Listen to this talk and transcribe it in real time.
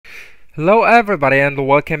Hello everybody and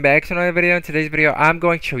welcome back to another video. In today's video I'm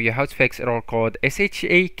going to show you how to fix error code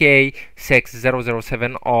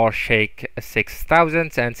SHAK-6007 or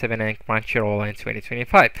SHAK-6007 in Crunchyroll in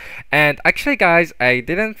 2025. And actually guys, I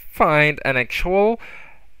didn't find an actual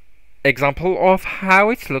example of how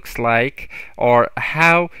it looks like or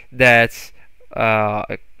how that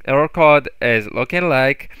error code is looking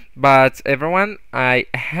like, but everyone, I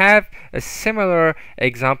have a similar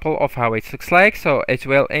example of how it looks like, so it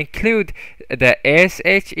will include the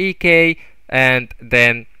SHEK and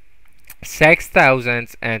then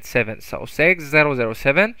 6007, so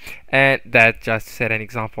 6007, and that just set an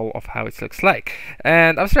example of how it looks like.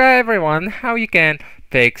 And I'll show everyone how you can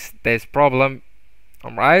fix this problem.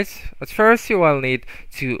 Alright, but first you will need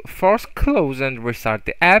to force close and restart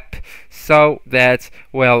the app, so that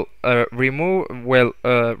will remove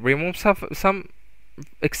some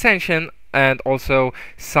extension and also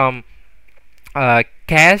some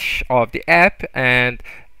cache of the app, and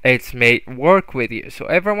it may work with you. So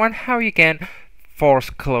everyone, how you can force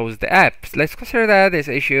close the app. Let's consider that this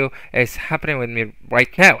issue is happening with me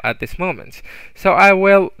right now at this moment. So I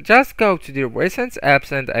will just go to the recent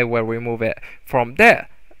apps and I will remove it from there.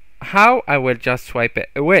 How? I will just swipe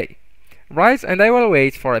it away, right? And I will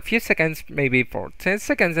wait for a few seconds, maybe for 10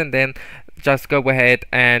 seconds, and then just go ahead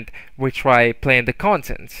and retry playing the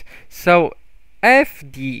content. So if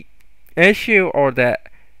the issue or the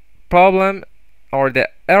problem or the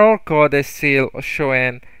error code is still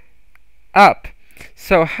showing up,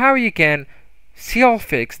 so how you can still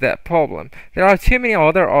fix that problem? There are too many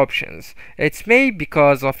other options. It's maybe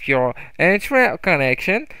because of your internet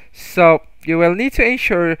connection, so you will need to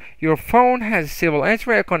ensure your phone has stable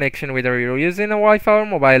internet connection, whether you're using a Wi-Fi or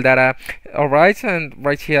mobile data. Alright, and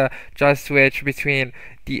right here just switch between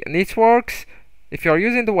the networks. If you're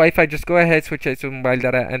using the Wi-Fi, just go ahead, switch it to mobile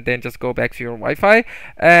data, and then just go back to your Wi-Fi.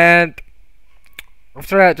 And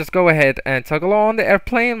after that, just go ahead and toggle on the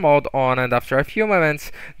airplane mode on, and after a few moments,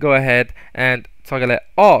 go ahead and toggle it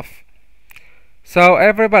off. So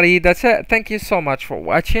everybody, that's it. Thank you so much for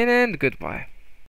watching, and goodbye.